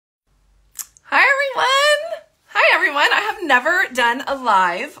never done a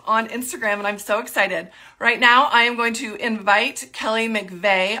live on Instagram, and I'm so excited. Right now, I am going to invite Kelli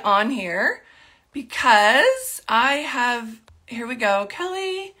Mcvay on here because I have, here we go,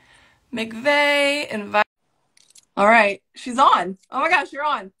 Kelli Mcvay, invite. All right, she's on. Oh my gosh, you're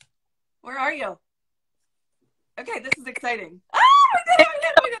on. Where are you? Okay, this is exciting. Oh, we did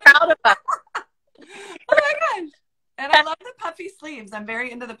it. Proud of us. Oh my gosh. And I love the puffy sleeves. I'm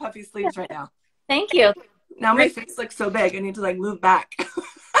very into the puffy sleeves right now. Thank you. Now my face looks so big. I need to like move back.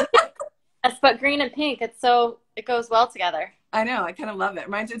 Yes, but green and pink, it goes well together. I know. I kind of love it.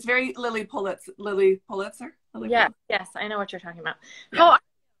 It's very Lily Pulitzer. Lily Pulitzer? Yes, I know what you're talking about. Yeah.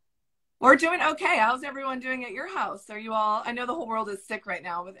 We're doing okay. How's everyone doing at your house? Are you all, I know the whole world is sick right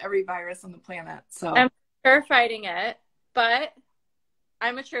now with every virus on the planet. So I'm sure fighting it, but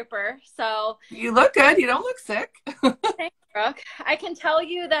I'm a trooper. So you look good. You don't look sick. Thanks, Brooke. I can tell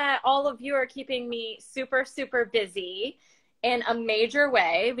you that all of you are keeping me super, super busy in a major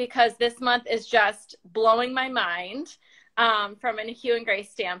way because this month is just blowing my mind from a Hugh and Grace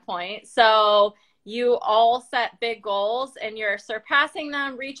standpoint. So you all set big goals and you're surpassing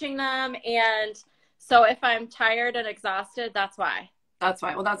them, reaching them. And so if I'm tired and exhausted, that's why. That's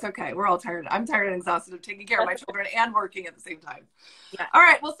fine. Well, that's okay. We're all tired. I'm tired and exhausted of taking care of my children and working at the same time. Yeah. All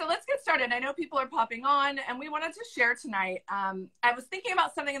right. Well, so let's get started. I know people are popping on and we wanted to share tonight. I was thinking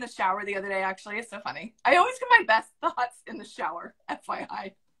about something in the shower the other day, actually. It's so funny. I always get my best thoughts in the shower,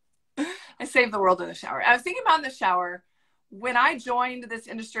 FYI. I save the world in the shower. I was thinking about in the shower when I joined this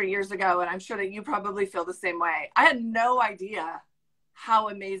industry years ago, and I'm sure that you probably feel the same way. I had no idea how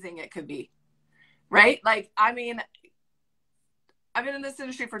amazing it could be, right? Like, I mean, I've been in this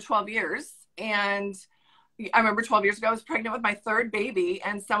industry for 12 years, and I remember 12 years ago, I was pregnant with my third baby,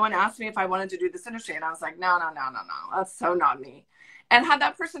 and someone asked me if I wanted to do this industry, and I was like, no, that's so not me. And had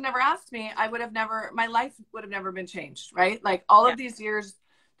that person never asked me, my life would have never been changed, right? Like all of these years,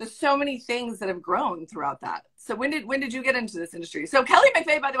 there's so many things that have grown throughout that. So when did you get into this industry? So Kelli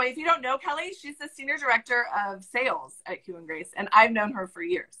Mcvay, by the way, if you don't know Kelli, she's the Senior Director of Sales at Hugh and Grace, and I've known her for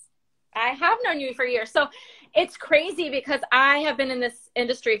years. I have known you for years. So it's crazy because I have been in this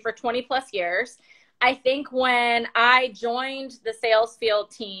industry for 20 plus years. I think when I joined the sales field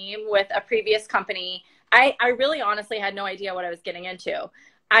team with a previous company, I really honestly had no idea what I was getting into.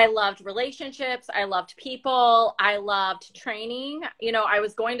 I loved relationships. I loved people. I loved training. You know, I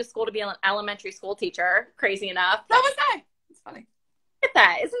was going to school to be an elementary school teacher, crazy enough. That was I. It's funny. Look at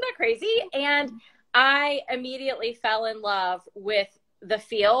that. Isn't that crazy? And I immediately fell in love with the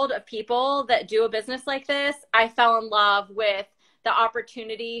field of people that do a business like this. I fell in love with the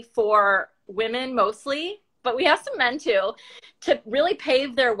opportunity for women mostly, but we have some men too, to really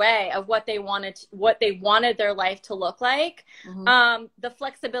pave their way of what they wanted their life to look like. Mm-hmm. The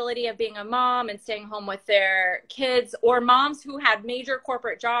flexibility of being a mom and staying home with their kids, or moms who had major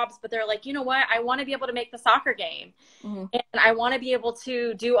corporate jobs, but they're like, you know what? I want to be able to make the soccer game. Mm-hmm. And I want to be able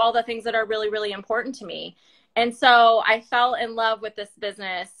to do all the things that are really, really important to me. And so I fell in love with this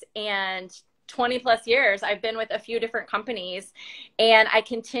business, and 20 plus years, I've been with a few different companies, and I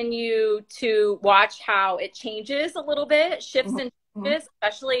continue to watch how it changes a little bit, shifts and changes,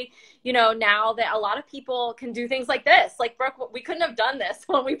 especially, you know, now that a lot of people can do things like this. Like, Brooke, we couldn't have done this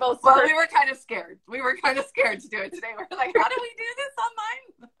when we both started. Well, we were kind of scared. We were kind of scared to do it today. We're like, how do we do this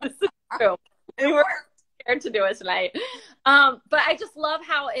online? This is true. We were scared to do it tonight. But I just love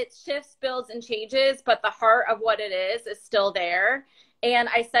how it shifts, builds, and changes, but the heart of what it is still there. And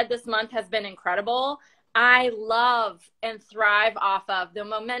I said this month has been incredible. I love and thrive off of the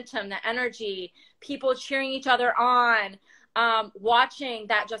momentum, the energy, people cheering each other on, watching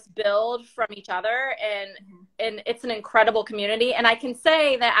that just build from each other. And it's an incredible community. And I can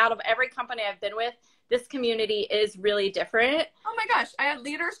say that out of every company I've been with, this community is really different. Oh my gosh. I had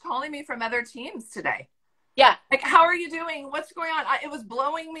leaders calling me from other teams today. Yeah. Like, how are you doing? What's going on? It was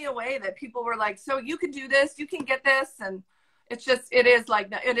blowing me away that people were like, so you can do this, you can get this. And it's just, it is like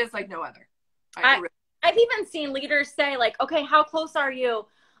no other. I've even seen leaders say like, okay, how close are you?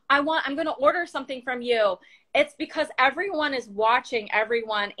 I'm going to order something from you. It's because everyone is watching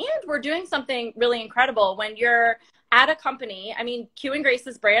everyone, and we're doing something really incredible when you're at a company. I mean, Hugh and Grace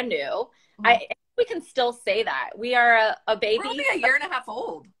is brand new. Mm-hmm. We can still say that. We are a baby. We're only a year and a half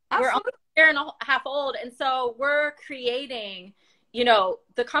old. Absolutely. We're only a year and a half old. And so we're creating, you know,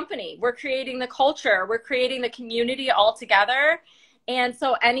 the company, we're creating the culture, we're creating the community all together. And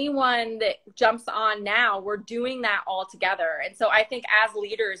so anyone that jumps on now, we're doing that all together. And so I think as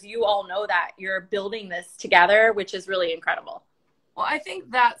leaders, you all know that you're building this together, which is really incredible. Well, I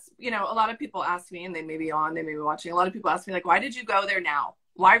think that's, you know, a lot of people ask me, and they may be on, they may be watching. A lot of people ask me like, why did you go there now?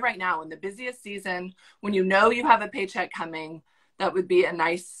 Why right now in the busiest season when you know you have a paycheck coming that would be a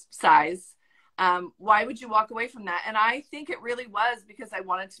nice size? Why would you walk away from that? And I think it really was because I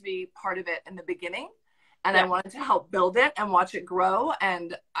wanted to be part of it in the beginning, and I wanted to help build it and watch it grow.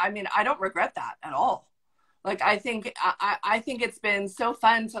 And I mean, I don't regret that at all. Like, I think it's been so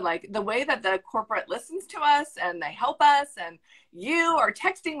fun to, like, the way that the corporate listens to us and they help us, and you are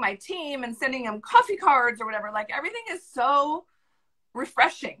texting my team and sending them coffee cards or whatever. Like, everything is so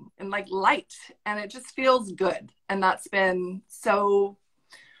refreshing and like light, and it just feels good. And that's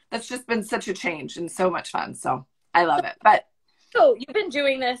just been such a change and so much fun. So I love it. But so you've been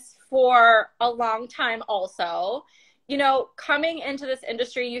doing this for a long time also. You know, coming into this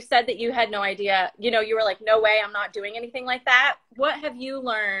industry, you said that you had no idea, you know, you were like, no way, I'm not doing anything like that. What have you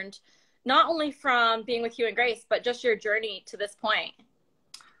learned, not only from being with Hugh and Grace, but just your journey to this point?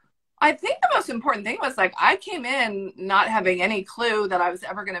 I think the most important thing was, like, I came in not having any clue that I was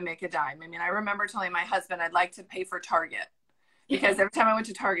ever going to make a dime. I mean, I remember telling my husband I'd like to pay for Target, because every time I went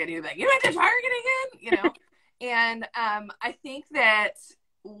to Target, he would be like, you went to Target again? You know? And I think that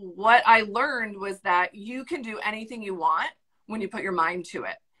what I learned was that you can do anything you want when you put your mind to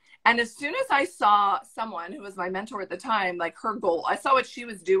it. And as soon as I saw someone who was my mentor at the time, like, her goal, I saw what she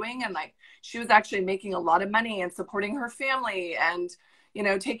was doing, and like, she was actually making a lot of money and supporting her family and, you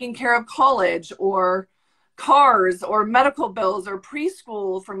know, taking care of college or cars or medical bills or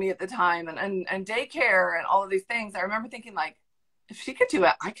preschool for me at the time, and daycare and all of these things. I remember thinking, like, if she could do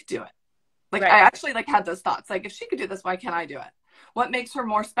it, I could do it. Like, I actually, like, had those thoughts. Like, if she could do this, why can't I do it? What makes her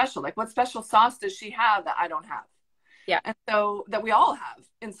more special? Like, what special sauce does she have that I don't have? Yeah. And so that we all have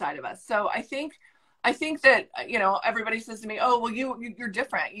inside of us. So I think that, you know, everybody says to me, oh, well, you're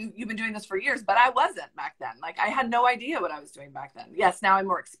different. You've been doing this for years, but I wasn't back then. Like, I had no idea what I was doing back then. Yes. Now I'm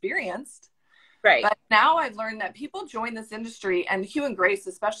more experienced. Right. But now I've learned that people join this industry, and Hugh and Grace,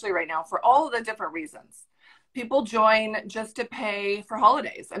 especially right now, for all of the different reasons. People join just to pay for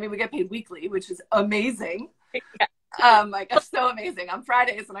holidays. I mean, we get paid weekly, which is amazing. Yeah. Like, it's so amazing. On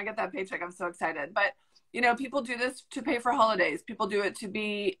Fridays when I get that paycheck, I'm so excited. But, you know, people do this to pay for holidays. People do it to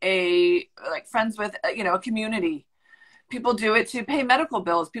be friends with, you know, a community. People do it to pay medical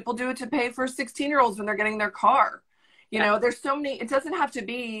bills. People do it to pay for 16-year-olds when they're getting their car. You know, there's so many, it doesn't have to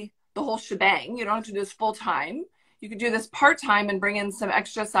be the whole shebang. You don't have to do this full time. You could do this part-time and bring in some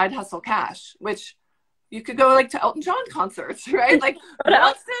extra side hustle cash, which you could go, like, to Elton John concerts, right? Like, who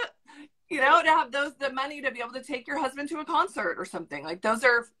wants to, you know, to have the money to be able to take your husband to a concert or something. Like, those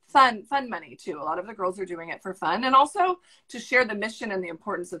are fun money too. A lot of the girls are doing it for fun, and also to share the mission and the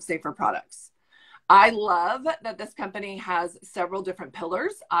importance of safer products. I love that this company has several different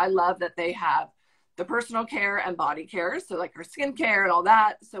pillars. I love that they have the personal care and body care. So, like, your skin care and all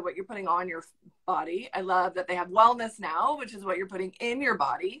that. So what you're putting on your body. I love that they have wellness now, which is what you're putting in your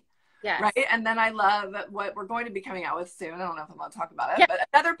body. Yes. Right. And then I love what we're going to be coming out with soon. I don't know if I'm going to talk about it, but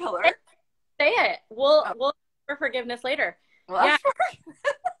another pillar. Say it. We'll for forgiveness later. Well, yeah.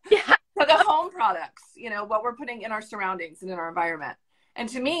 Yeah. So the home products, you know, what we're putting in our surroundings and in our environment. And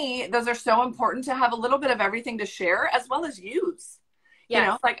to me, those are so important to have a little bit of everything to share as well as use. Yes. You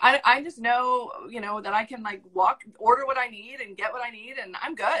know, like, I just know, you know, that I can, like, order what I need and get what I need, and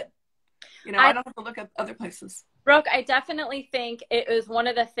I'm good. You know, I don't have to look at other places. Brooke, I definitely think it was one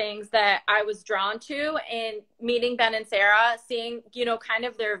of the things that I was drawn to in meeting Ben and Sarah, seeing, you know, kind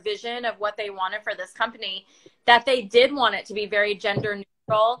of their vision of what they wanted for this company, that they did want it to be very gender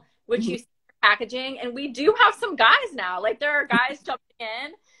neutral, which you see in packaging. And we do have some guys now. Like, there are guys jumping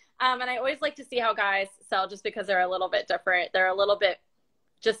in. And I always like to see how guys sell, just because they're a little bit different. They're a little bit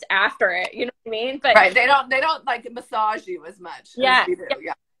just after it. You know what I mean? But right. They don't like massage you as much. Yeah. As we do.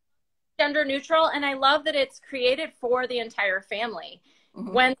 Yeah. Gender neutral, and I love that it's created for the entire family.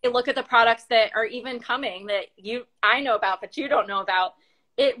 When they look at the products that are even coming that I know about but you don't know about,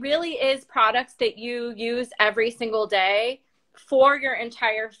 it really is products that you use every single day for your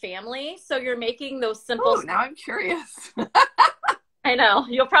entire family. So you're making those simple. Oh, now I'm curious. I know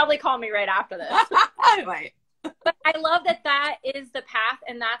you'll probably call me right after this. I might. But I love that is the path,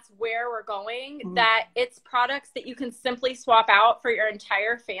 and that's where we're going, that it's products that you can simply swap out for your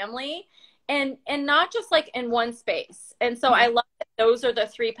entire family, and not just, like, in one space. And so I love that those are the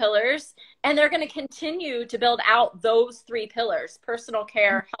 3 pillars, and they're going to continue to build out those 3 pillars: personal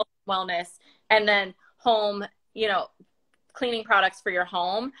care, health, wellness, and then home, you know, cleaning products for your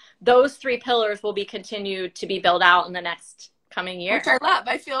home. Those 3 pillars will be continued to be built out in the next coming year. Which I love.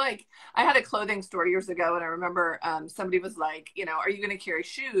 I feel like I had a clothing store years ago, and I remember somebody was like, you know, are you going to carry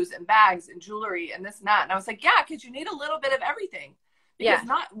shoes and bags and jewelry and this and that? And I was like, yeah, because you need a little bit of everything. Because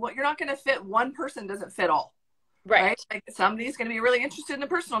you're not going to fit, one person doesn't fit all. Right. Like somebody's going to be really interested in the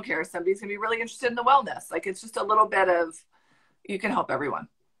personal care. Somebody's going to be really interested in the wellness. Like it's just a little bit of, you can help everyone.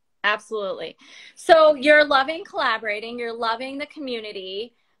 Absolutely. So you're loving collaborating, you're loving the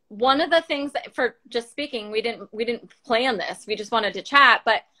community. One of the things that, for just speaking, we didn't plan this. We just wanted to chat,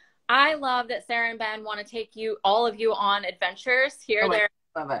 but I love that Sarah and Ben want to take all of you on adventures here, there.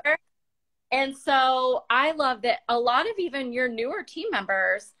 Love it. And so I love that a lot of even your newer team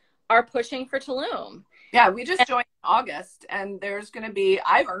members are pushing for Tulum. Yeah, we just joined in August, and there's going to be,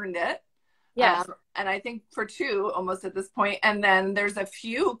 I've earned it. Yes. And I think for 2 almost at this point. And then there's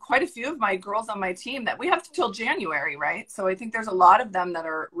quite a few of my girls on my team that we have till January, right? So I think there's a lot of them that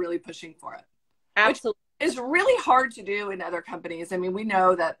are really pushing for it. Absolutely. Which is really hard to do in other companies. I mean, we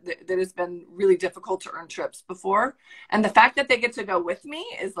know that that has been really difficult to earn trips before. And the fact that they get to go with me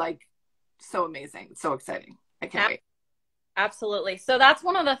is like so amazing. It's so exciting. I can't wait. Absolutely. So that's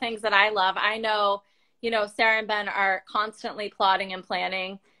one of the things that I love. I know, Sarah and Ben are constantly plotting and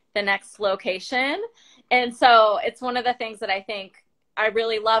planning the next location. And so it's one of the things that I think I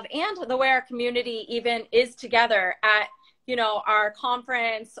really love, and the way our community even is together at, our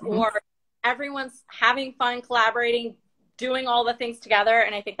conference, or everyone's having fun, collaborating, doing all the things together.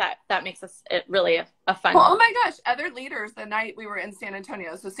 And I think that makes it really a fun. Well, oh my gosh, other leaders, the night we were in San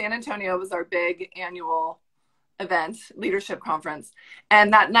Antonio. So San Antonio was our big annual event, leadership conference.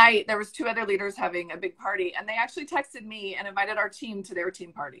 And that night there was 2 other leaders having a big party, and they actually texted me and invited our team to their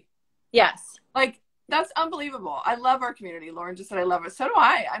team party. Yes. Like, that's unbelievable. I love our community. Lauren just said I love it. So do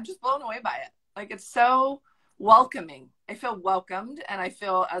I. I'm just blown away by it. Like, it's so welcoming. I feel welcomed, and I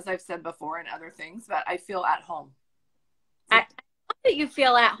feel, as I've said before in other things, that I feel at home. I love that you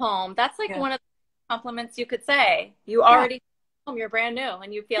feel at home. That's like one of the compliments you could say. You already home, you're brand new,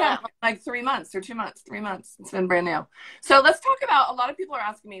 and you feel at home. Like 3 months or 2 months, 3 months. It's been brand new. So let's talk about, a lot of people are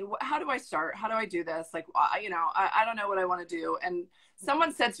asking me, how do I start? How do I do this? Like, I don't know what I want to do. And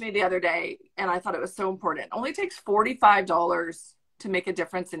someone said to me the other day, and I thought it was so important, it only takes $45 to make a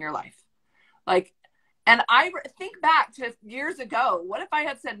difference in your life. Like, and I think back to years ago, what if I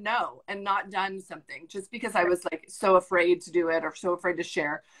had said no and not done something just because I was like so afraid to do it or so afraid to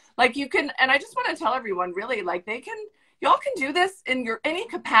share? Like, you can, and I just want to tell everyone, really, like, y'all can do this in any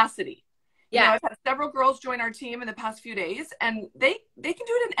capacity. Yeah. I've had several girls join our team in the past few days, and they can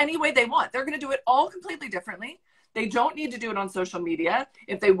do it in any way they want. They're going to do it all completely differently. They don't need to do it on social media.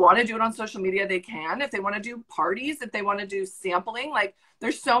 If they want to do it on social media, they can. If they want to do parties, if they want to do sampling, like,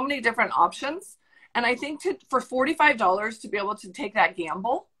 there's so many different options. And I think for $45 to be able to take that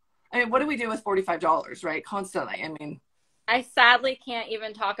gamble, I mean, what do we do with $45, right? Constantly. I mean, I sadly can't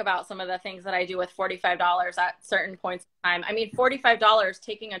even talk about some of the things that I do with $45 at certain points in time. I mean, $45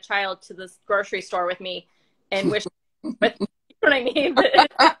 taking a child to the grocery store with me and wish, with, you know what I mean?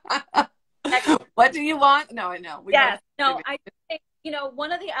 What do you want? No, I know. I think,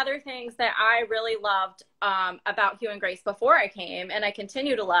 one of the other things that I really loved about Hugh and Grace before I came, and I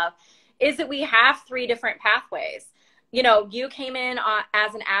continue to love, is that we have 3 different pathways. You came in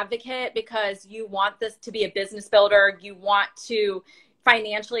as an advocate because you want this to be a business builder. You want to,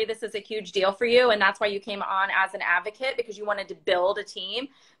 financially, this is a huge deal for you. And that's why you came on as an advocate, because you wanted to build a team.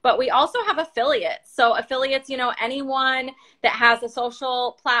 But we also have affiliates. So affiliates, anyone that has a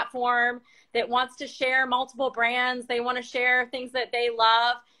social platform that wants to share multiple brands, they want to share things that they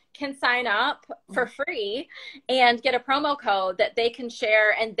love, can sign up for free and get a promo code that they can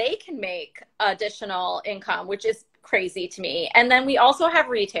share, and they can make additional income, which is crazy to me. And then we also have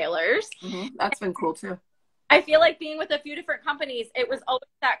retailers. That's been cool too. I feel like being with a few different companies, it was always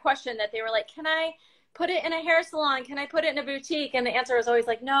that question that they were like, can I put it in a hair salon? Can I put it in a boutique? And the answer was always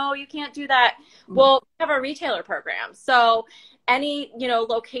like, no, you can't do that. Well, we have a retailer program. So any,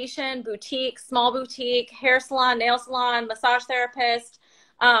 location, boutique, small boutique, hair salon, nail salon, massage therapist,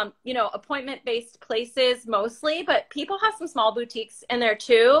 appointment-based places mostly, but people have some small boutiques in there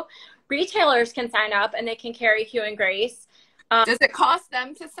too. Retailers can sign up and they can carry Hugh and Grace. Does it cost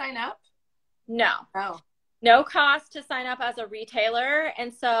them to sign up? No. Oh. No cost to sign up as a retailer.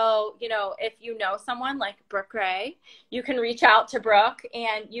 And so, if you know someone like Brooke Ray, you can reach out to Brooke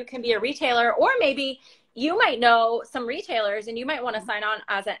and you can be a retailer, or maybe you might know some retailers and you might want to sign on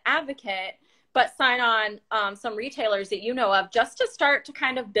as an advocate, but sign on some retailers that you know of, just to start to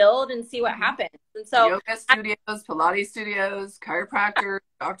kind of build and see what happens. And so yoga studios, Pilates studios, chiropractors,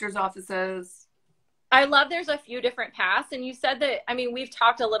 doctors' offices. I love there's a few different paths. And you said that, I mean, we've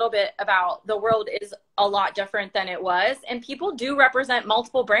talked a little bit about the world is a lot different than it was. And people do represent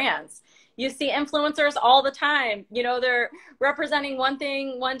multiple brands. You see influencers all the time. You know, they're representing one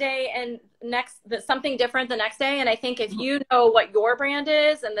thing one day and something different the next day. And I think if you know what your brand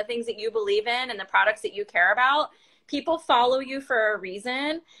is and the things that you believe in and the products that you care about, people follow you for a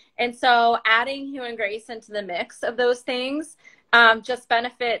reason. And so adding Hugh and Grace into the mix of those things just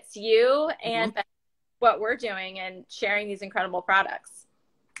benefits you and what we're doing and sharing these incredible products.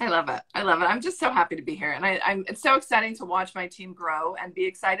 I love it. I love it. I'm just so happy to be here. And it's so exciting to watch my team grow and be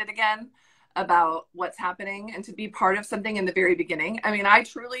excited again about what's happening and to be part of something in the very beginning. I mean, I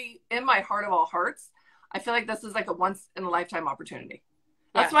truly, in my heart of all hearts, I feel like this is like a once in a lifetime opportunity.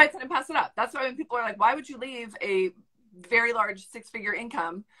 That's why I couldn't pass it up. That's why when people are like, why would you leave a very large 6-figure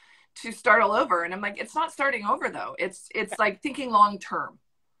income to start all over? And I'm like, it's not starting over though. It's like thinking long term.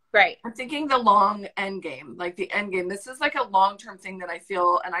 Right. I'm thinking the long end game, like the end game. This is like a long-term thing that I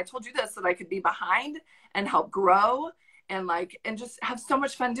feel, and I told you this, that I could be behind and help grow and just have so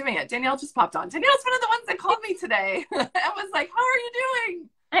much fun doing it. Danielle just popped on. Danielle's one of the ones that called me today and was like, how are you doing?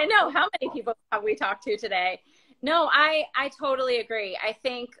 I know. How many people have we talked to today? No, I totally agree. I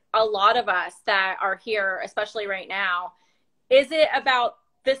think a lot of us that are here, especially right now, is it about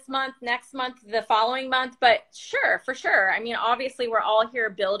this month, next month, the following month? But sure, for sure. I mean, obviously we're all here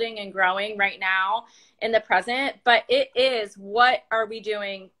building and growing right now in the present, but it is, what are we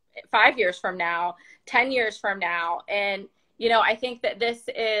doing 5 years from now, 10 years from now? And, you know, I think that this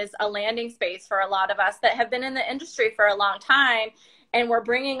is a landing space for a lot of us that have been in the industry for a long time. And we're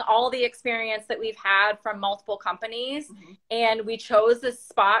bringing all the experience that we've had from multiple companies. And we chose this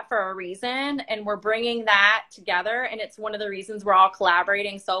spot for a reason. And we're bringing that together. And it's one of the reasons we're all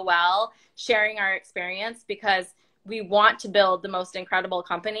collaborating so well, sharing our experience, because we want to build the most incredible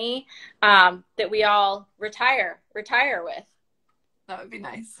company that we all retire with. That would be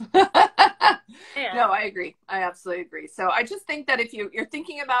nice. Yeah. No, I agree. I absolutely agree. So I just think that if you're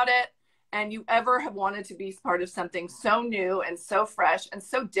thinking about it, and you ever have wanted to be part of something so new and so fresh and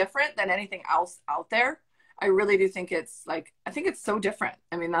so different than anything else out there, I really do think I think it's so different.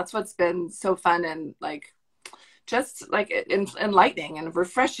 I mean, that's what's been so fun and just enlightening and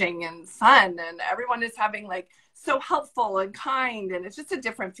refreshing and fun. And everyone is having so helpful and kind. And it's just a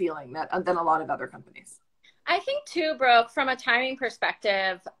different feeling than a lot of other companies. I think too, Brooke, from a timing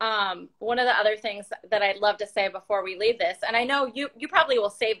perspective, one of the other things that I'd love to say before we leave this, and I know you probably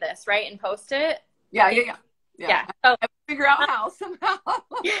will save this, right, and post it. Yeah. So I figure out how somehow.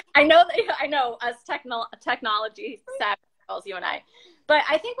 I know us technology savvy girls, you and I. But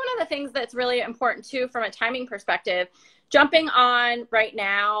I think one of the things that's really important too, from a timing perspective, jumping on right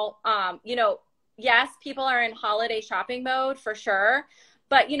now, yes, people are in holiday shopping mode for sure.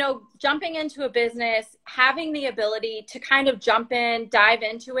 But, jumping into a business, having the ability to kind of jump in, dive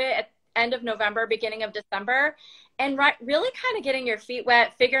into it at end of November, beginning of December, and really kind of getting your feet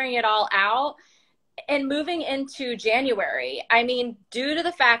wet, figuring it all out, and moving into January. I mean, due to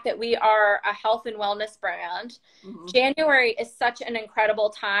the fact that we are a health and wellness brand, January is such an incredible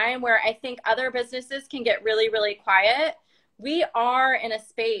time where I think other businesses can get really, really quiet. We are in a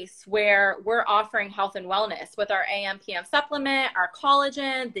space where we're offering health and wellness with our AM/PM supplement, our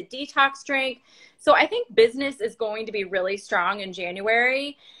collagen, the detox drink. So I think business is going to be really strong in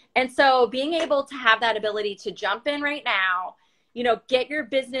January. And so being able to have that ability to jump in right now, get your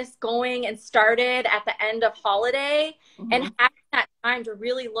business going and started at the end of holiday, and having that time to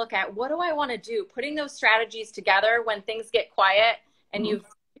really look at, what do I want to do? Putting those strategies together when things get quiet and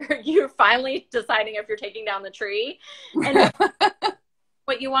you're finally deciding if you're taking down the tree and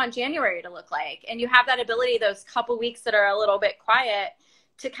what you want January to look like. And you have that ability, those couple weeks that are a little bit quiet,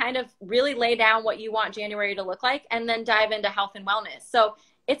 to kind of really lay down what you want January to look like and then dive into health and wellness. So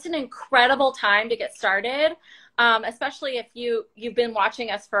it's an incredible time to get started, especially if you've been watching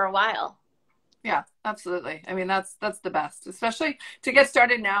us for a while. Yeah, absolutely. I mean, that's the best, especially to get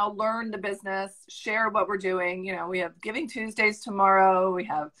started now, learn the business, share what we're doing. We have Giving Tuesdays tomorrow. We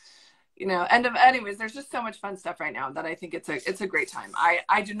have, anyways, there's just so much fun stuff right now that I think it's a great time.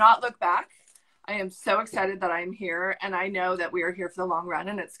 I do not look back. I am so excited that I'm here, and I know that we are here for the long run,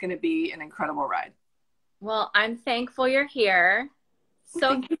 and it's going to be an incredible ride. Well, I'm thankful you're here.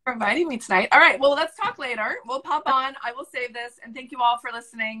 So thank you for inviting me tonight. All right. Well, let's talk later. We'll pop on. I will save this. And thank you all for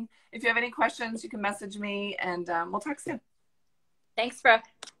listening. If you have any questions, you can message me, and we'll talk soon. Thanks, Brooke.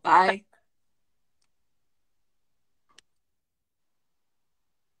 Bye.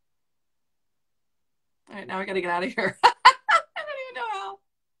 All right. Now we got to get out of here.